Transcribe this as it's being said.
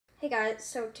Hey guys,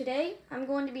 so today I'm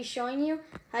going to be showing you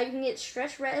how you can get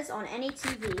stretch res on any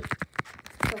TV.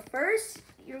 So first,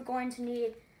 you're going to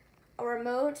need a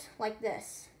remote like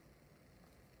this.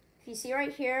 If you see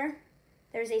right here,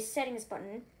 there's a settings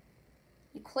button.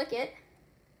 You click it,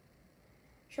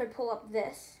 should pull up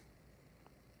this.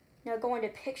 Now go into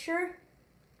picture,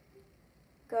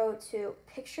 go to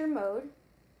picture mode.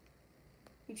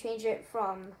 You change it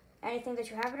from anything that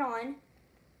you have it on,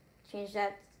 change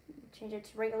it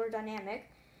to regular dynamic.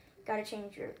 Got to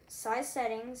change your size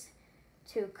settings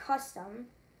to custom.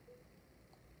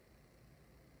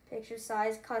 Picture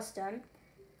size custom.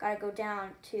 Got to go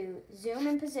down to zoom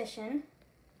and position.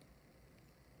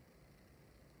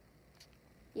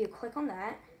 You click on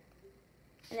that,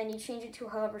 and then you change it to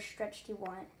however stretched you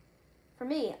want. For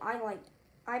me,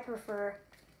 I prefer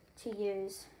to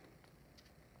use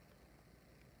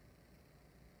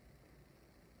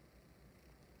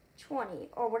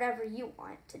or whatever you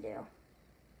want to do.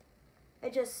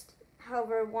 It just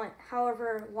however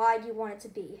wide you want it to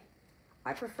be.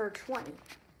 I prefer 20.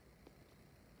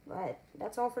 But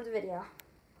that's all for the video.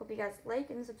 Hope you guys like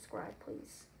and subscribe,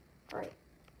 please. Alright.